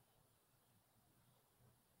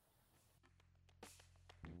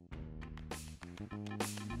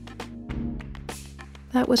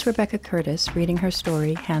 That was Rebecca Curtis reading her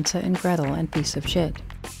story, Hansa and Gretyl and Piece of Shit.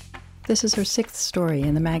 This is her 6th story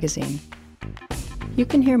in the magazine. You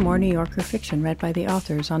can hear more New Yorker fiction read by the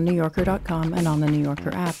authors on NewYorker.com and on the New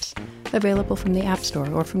Yorker apps, available from the App Store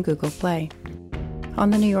or from Google Play. On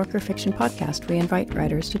the New Yorker Fiction Podcast, we invite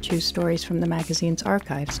writers to choose stories from the magazine's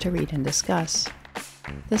archives to read and discuss.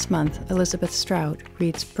 This month, Elizabeth Strout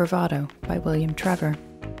reads Bravado by William Trevor.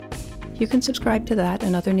 You can subscribe to that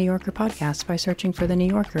and other New Yorker podcasts by searching for The New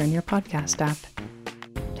Yorker in your podcast app.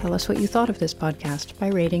 Tell us what you thought of this podcast by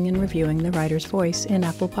rating and reviewing The Writer's Voice in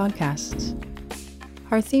Apple Podcasts.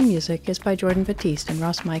 Our theme music is by Jordan Batiste and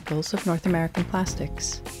Ross Michaels of North American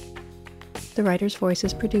Plastics. The Writer's Voice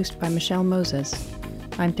is produced by Michelle Moses.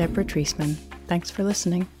 I'm Deborah Treisman. Thanks for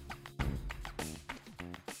listening.